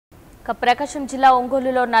ప్రకాశం జిల్లా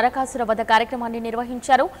ఒంగోలులో నరకాసుర వధ కార్యక్రమాన్ని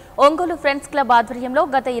నిర్వహించారు. ఒంగోలు ఫ్రెండ్స్ క్లబ్ ఆధ్వర్యంలో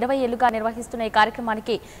గత 20 ఏళ్లుగా నిర్వహిస్తున్న ఈ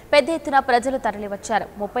కార్యక్రమానికి పెద్ద ఎత్తున ప్రజలు తరలివచ్చారు.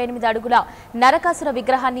 38 అడుగుల నరకాసుర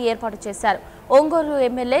విగ్రహాన్ని ఏర్పాటు చేశారు. ఒంగోలు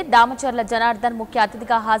ఎమ్మెల్యే దామ చర్ల జనార్దన్ ముఖ్య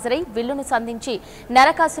అతిథిగా హాజరై విల్లును సంధించి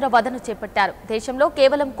నరకాసుర వధను చేపట్టారు. దేశంలో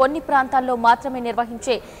కేవలం కొన్ని ప్రాంతాల్లో మాత్రమే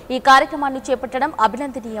నిర్వహించే ఈ కార్యక్రమాన్ని చేపట్టడం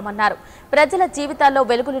అభినందనీయమన్నారు. ప్రజల జీవితాల్లో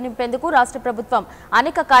వెలుగులు నింపేందుకు రాష్ట్ర ప్రభుత్వం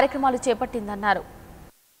అనేక కార్యక్రమాలు చేపట్టిందన్నారు.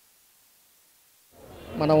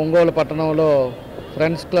 మన ఒంగోలు పట్టణంలో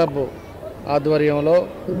ఫ్రెండ్స్ క్లబ్ ఆధ్వర్యంలో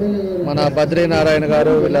మన బద్రీనారాయణ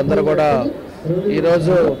గారు వీళ్ళందరూ కూడా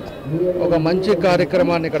ఈరోజు ఒక మంచి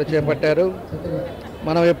కార్యక్రమాన్ని ఇక్కడ చేపట్టారు.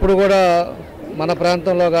 మనం ఎప్పుడు కూడా మన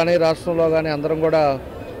ప్రాంతంలో కానీ రాష్ట్రంలో కానీ అందరం కూడా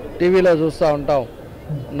టీవీలో చూస్తూ ఉంటాం.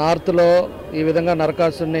 నార్త్లో ఈ విధంగా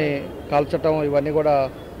నరకాసుని కాల్చటం ఇవన్నీ కూడా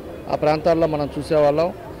ఆ ప్రాంతాల్లో మనం చూసేవాళ్ళం.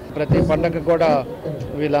 ప్రతి పండగ కూడా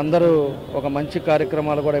వీళ్ళందరూ ఒక మంచి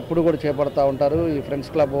కార్యక్రమాలు కూడా ఎప్పుడు కూడా చేపడతా ఉంటారు. ఈ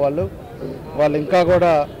ఫ్రెండ్స్ క్లబ్ వాళ్ళు ఇంకా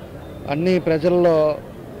కూడా అన్ని ప్రజల్లో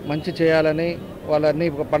మంచి చేయాలని, వాళ్ళన్ని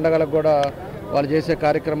పండగలకు కూడా వాళ్ళు చేసే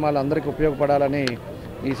కార్యక్రమాలు అందరికీ ఉపయోగపడాలని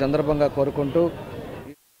ఈ సందర్భంగా కోరుకుంటూ.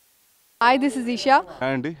 Hi, this is Isha. Hi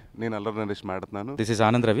Andy, నేను అల్లరి నరేష్ మాట్లాడుతున్నాను. This is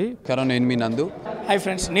Anand Ravi. నేను మీ నందు. Hi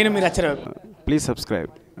friends, నేను మీ రచరవి. Please subscribe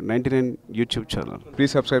 99 YouTube channel.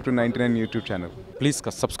 Please subscribe to 99 YouTube channel. Please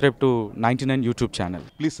subscribe to 99 YouTube channel.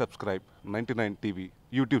 Please subscribe 99 TV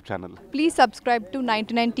YouTube channel. Please subscribe to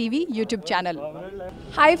 99 TV YouTube channel.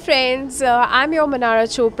 Hi friends, I'm your Manara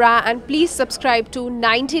Chopra and please subscribe to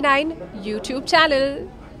 99 YouTube channel.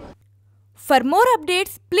 For more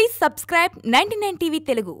updates, please subscribe 99 TV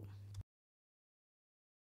Telugu.